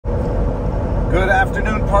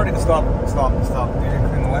afternoon party. Stop. You didn't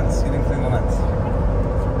clean the lens? You didn't clean the lens.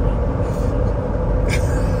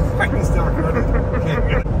 I'm still recording.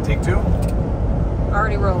 Okay, take two.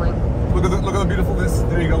 Already rolling. Look at the beautifulness.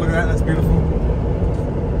 There you go, look at that, that's beautiful.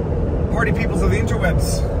 Party peoples of the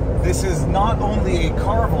interwebs. This is not only a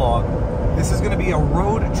car vlog, this is going to be a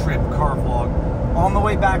road trip car vlog. On the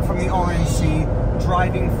way back from the RNC,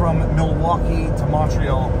 driving from Milwaukee to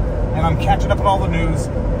Montreal, and I'm catching up on all the news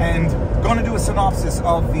and going to do a synopsis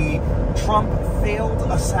of the Trump failed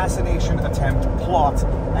assassination attempt plot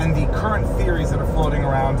and the current theories that are floating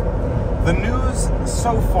around. The news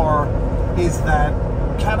so far is that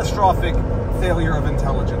catastrophic failure of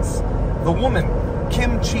intelligence. The woman,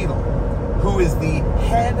 Kim Cheadle, who is the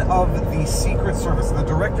head of the Secret Service, the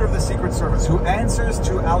director of the Secret Service, who answers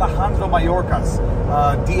to Alejandro Mayorkas,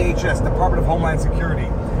 DHS, Department of Homeland Security,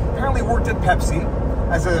 apparently worked at Pepsi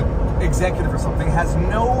as an executive or something, has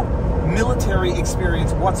no military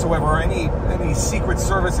experience whatsoever, or any Secret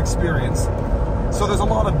Service experience. So there's a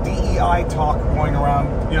lot of DEI talk going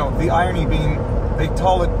around, you know, the irony being they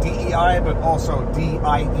call it DEI, but also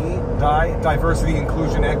DIE, diversity,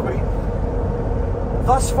 inclusion, equity.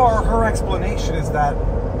 Thus far, her explanation is that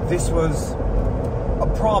this was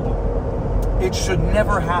a problem. It should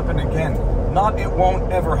never happen again. Not it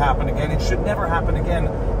won't ever happen again. It should never happen again,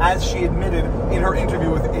 as she admitted in her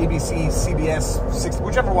interview with ABC, CBS, 60,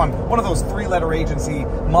 whichever one of those three-letter agency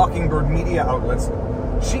Mockingbird media outlets.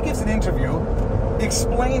 She gives an interview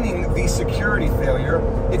explaining the security failure.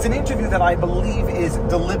 It's an interview that I believe is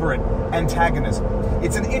deliberate antagonism.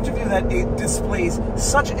 It's an interview that it displays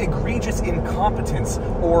such egregious incompetence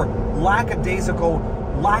or lackadaisical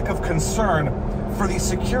lack of concern for the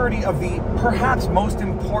security of the perhaps most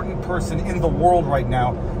important person in the world right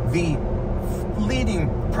now, the leading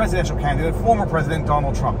presidential candidate, former President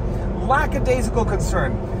Donald Trump. Lackadaisical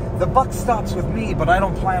concern. The buck stops with me, but I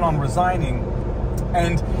don't plan on resigning.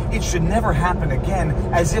 And it should never happen again,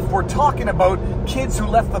 as if we're talking about kids who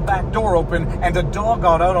left the back door open and a dog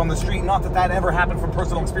got out on the street. Not that that ever happened from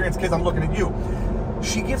personal experience, kids, I'm looking at you.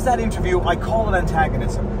 She gives that interview, I call it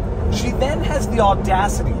antagonism. She then has the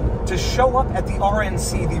audacity to show up at the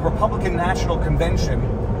RNC, the Republican National Convention,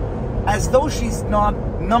 as though she's not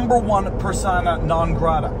number one persona non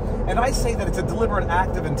grata. And I say that it's a deliberate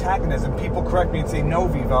act of antagonism. People correct me and say, no,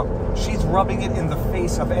 Viva, she's rubbing it in the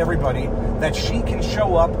face of everybody that she can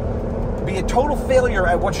show up, be a total failure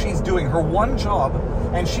at what she's doing, her one job,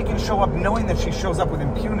 and she can show up knowing that she shows up with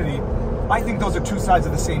impunity. I think those are two sides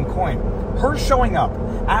of the same coin. Her showing up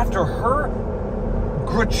after her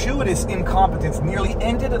gratuitous incompetence nearly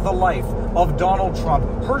ended the life of Donald Trump,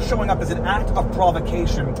 her showing up as an act of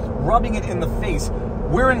provocation, rubbing it in the face.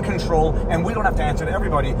 We're in control and we don't have to answer to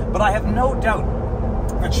everybody, but I have no doubt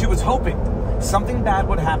that she was hoping something bad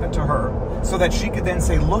would happen to her so that she could then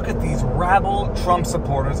say, look at these rabble Trump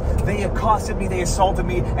supporters, they accosted me, they assaulted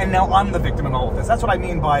me, and now I'm the victim in all of this. That's what I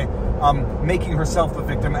mean by making herself the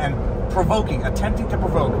victim and attempting to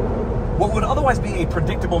provoke what would otherwise be a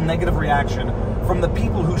predictable negative reaction from the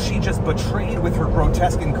people who she just betrayed with her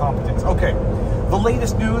grotesque incompetence. Okay, the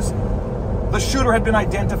latest news, the shooter had been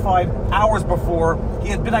identified hours before. He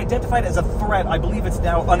had been identified as a threat, I believe it's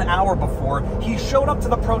now an hour before. He showed up to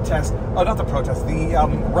the protest,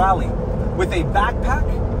 the rally, with a backpack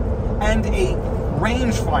and a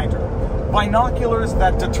rangefinder, binoculars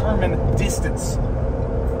that determine distance,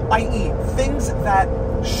 i.e. things that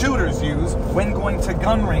shooters use when going to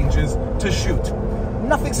gun ranges to shoot.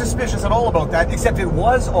 Nothing suspicious at all about that, except it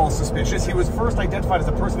was all suspicious. He was first identified as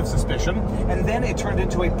a person of suspicion, and then it turned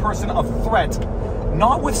into a person of threat.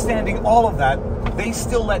 Notwithstanding all of that, they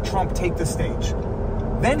still let Trump take the stage.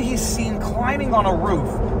 Then he's seen climbing on a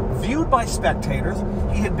roof, viewed by spectators.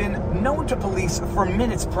 He had been known to police for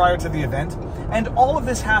minutes prior to the event, and all of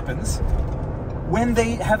this happens when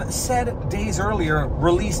they have said days earlier,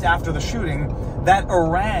 released after the shooting, that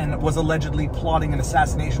Iran was allegedly plotting an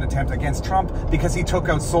assassination attempt against Trump because he took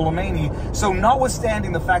out Soleimani. So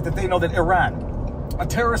notwithstanding the fact that they know that Iran, a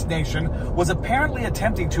terrorist nation, was apparently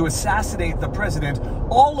attempting to assassinate the president,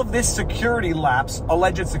 all of this security lapse,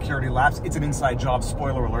 alleged security lapse, it's an inside job,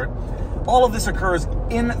 spoiler alert, all of this occurs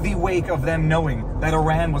in the wake of them knowing that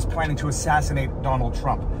Iran was planning to assassinate Donald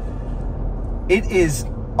Trump. It is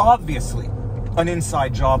obviously an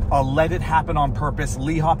inside job, a let it happen on purpose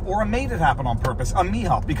LEHOP, or a made it happen on purpose, a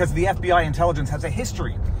MEHOP, because the FBI intelligence has a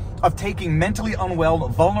history of taking mentally unwell,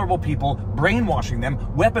 vulnerable people, brainwashing them,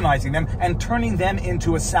 weaponizing them, and turning them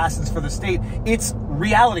into assassins for the state. It's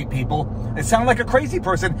reality, people. It sounds like a crazy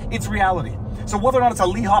person, it's reality. So whether or not it's a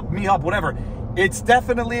LEHOP, MEHOP, whatever, it's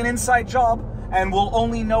definitely an inside job, and we'll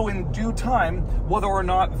only know in due time whether or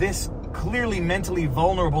not this clearly mentally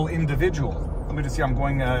vulnerable individual. Let me just see, I'm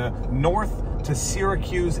going north to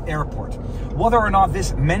Syracuse Airport. Whether or not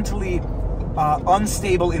this mentally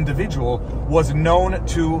unstable individual was known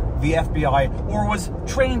to the FBI or was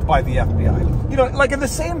trained by the FBI. You know, like in the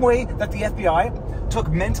same way that the FBI took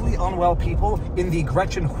mentally unwell people in the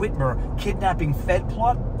Gretchen Whitmer kidnapping Fed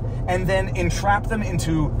plot and then entrapped them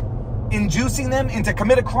into inducing them into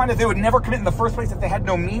commit a crime that they would never commit in the first place, that they had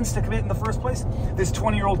no means to commit in the first place. This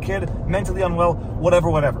 20-year-old kid, mentally unwell, whatever.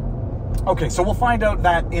 Okay, so we'll find out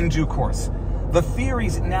that in due course. The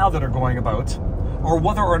theories now that are going about are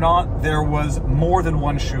whether or not there was more than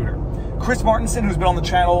one shooter. Chris Martinson, who's been on the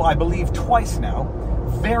channel, I believe, twice now,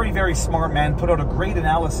 very, very smart man, put out a great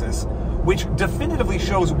analysis, which definitively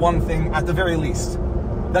shows one thing at the very least,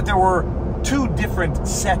 that there were two different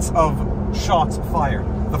sets of shots fired.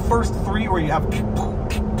 The first three where you have,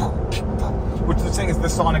 which they're saying is the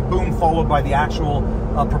sonic boom followed by the actual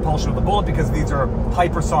propulsion of the bullet, because these are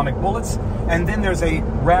hypersonic bullets. And then there's a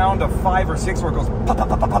round of 5 or 6 where it goes pop, pop,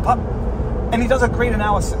 pop, pop, pop, pop. And he does a great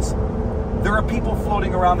analysis. There are people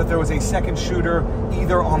floating around that there was a second shooter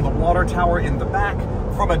either on the water tower in the back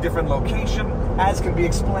from a different location, as can be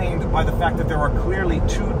explained by the fact that there are clearly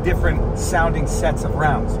two different sounding sets of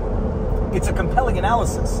rounds. It's a compelling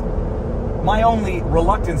analysis. My only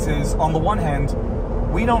reluctance is, on the one hand,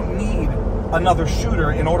 we don't need another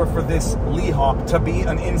shooter in order for this LEHOP to be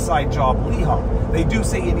an inside job LEHOP. They do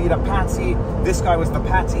say you need a patsy. This guy was the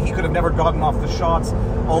patsy. He could have never gotten off the shots.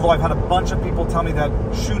 Although I've had a bunch of people tell me that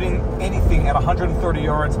shooting anything at 130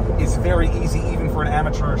 yards is very easy, even for an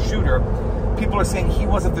amateur shooter. People are saying he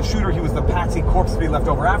wasn't the shooter, he was the patsy, corpse to be left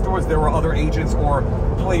over afterwards. There were other agents or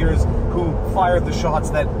players who fired the shots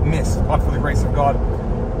that missed, but for the grace of God.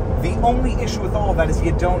 The only issue with all of that is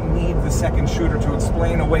you don't need the second shooter to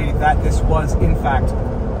explain away that this was, in fact,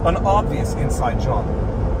 an obvious inside job.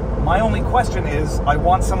 My only question is, I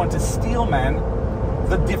want someone to steelman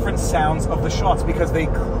the different sounds of the shots, because they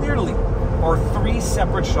clearly are 3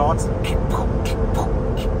 separate shots,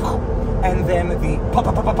 and then the pop,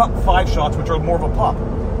 pop, pop, pop, pop, 5 shots, which are more of a pop.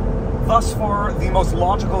 Thus far, the most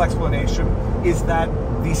logical explanation is that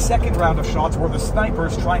the second round of shots were the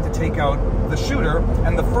snipers trying to take out the shooter,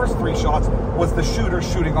 and the first 3 shots was the shooter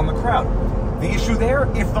shooting on the crowd. The issue there,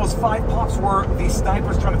 if those 5 pops were the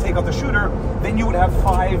snipers trying to take out the shooter, then you would have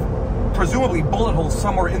 5, presumably, bullet holes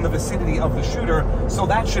somewhere in the vicinity of the shooter, so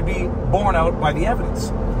that should be borne out by the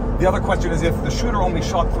evidence. The other question is, if the shooter only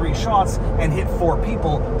shot 3 shots and hit 4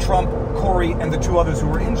 people, Trump, Corey, and the 2 others who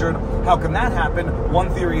were injured, how can that happen?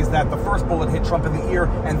 One theory is that the first bullet hit Trump in the ear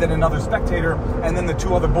and then another spectator, and then the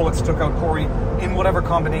 2 other bullets took out Corey in whatever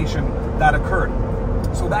combination that occurred.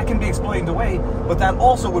 So that can be explained away, but that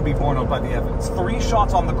also would be borne out by the evidence. 3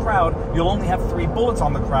 shots on the crowd, you'll only have 3 bullets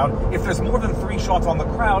on the crowd. If there's more than 3 shots on the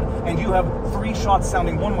crowd, and you have 3 shots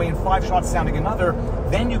sounding one way and 5 shots sounding another,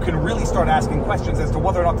 then you can really start asking questions as to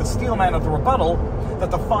whether or not the steelman of the rebuttal,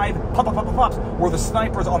 that the 5 pop-pop-pop-pops were the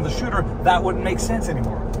snipers on the shooter, that wouldn't make sense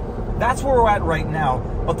anymore. That's where we're at right now,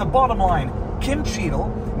 but the bottom line, Kim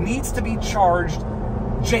Cheadle needs to be charged,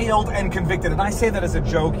 jailed, and convicted. And I say that as a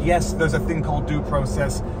joke. Yes, there's a thing called due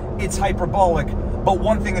process. It's hyperbolic. But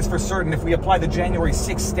one thing is for certain, if we apply the January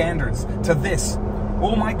 6th standards to this,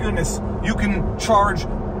 oh my goodness, you can charge,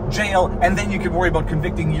 jail, and then you can worry about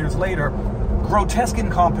convicting years later. Grotesque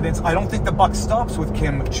incompetence. I don't think the buck stops with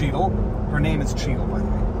Kim Cheadle. Her name is Cheadle, by the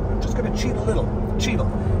way. I'm just going to cheat a little. Cheadle.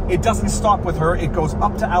 It doesn't stop with her. It goes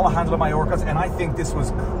up to Alejandro Mayorkas, and I think this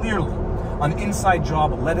was clearly an inside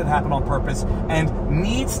job, let it happen on purpose, and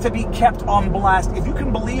needs to be kept on blast. If you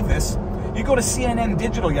can believe this, you go to CNN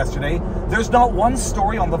Digital yesterday, there's not one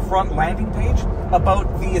story on the front landing page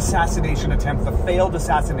about the assassination attempt, the failed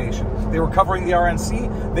assassination. They were covering the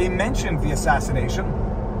RNC. They mentioned the assassination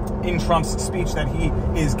in Trump's speech that he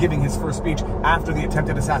is giving his first speech after the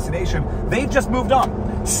attempted assassination. They've just moved on.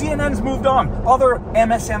 CNN's moved on. Other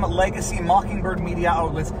MSM legacy Mockingbird media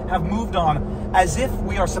outlets have moved on, as if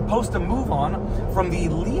we are supposed to move on from the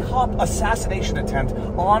LEHOP assassination attempt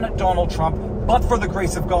on Donald Trump. But for the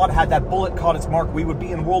grace of God, had that bullet caught its mark, we would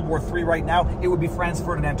be in World War III right now. It would be Franz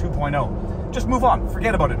Ferdinand 2.0. Just move on.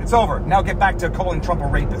 Forget about it. It's over. Now get back to calling Trump a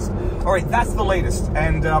rapist. All right, that's the latest.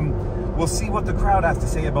 And we'll see what the crowd has to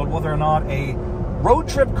say about whether or not a road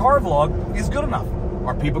trip car vlog is good enough.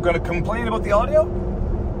 Are people going to complain about the audio?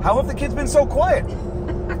 How have the kids been so quiet?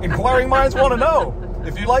 Inquiring minds want to know.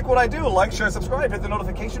 If you like what I do, like, share, subscribe, hit the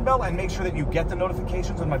notification bell, and make sure that you get the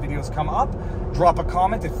notifications when my videos come up. Drop a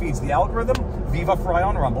comment, it feeds the algorithm. Viva Frei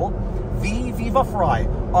on Rumble, Viva Frei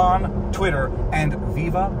on Twitter, and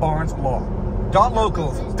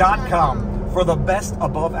vivabarneslaw.locals.com for the best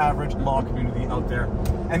above average law community out there.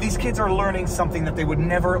 And these kids are learning something that they would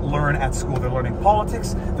never learn at school. They're learning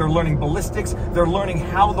politics, they're learning ballistics, they're learning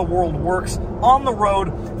how the world works on the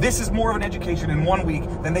road. This is more of an education in 1 week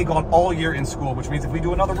than they got all year in school, which means if we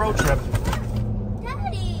do another road trip...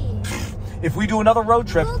 Daddy! If we do another road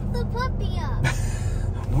trip... Hold the puppy up.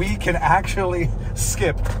 We can actually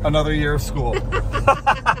skip another year of school.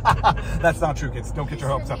 That's not true, kids. Don't get your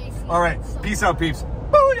hopes up. All right. Peace out, peeps.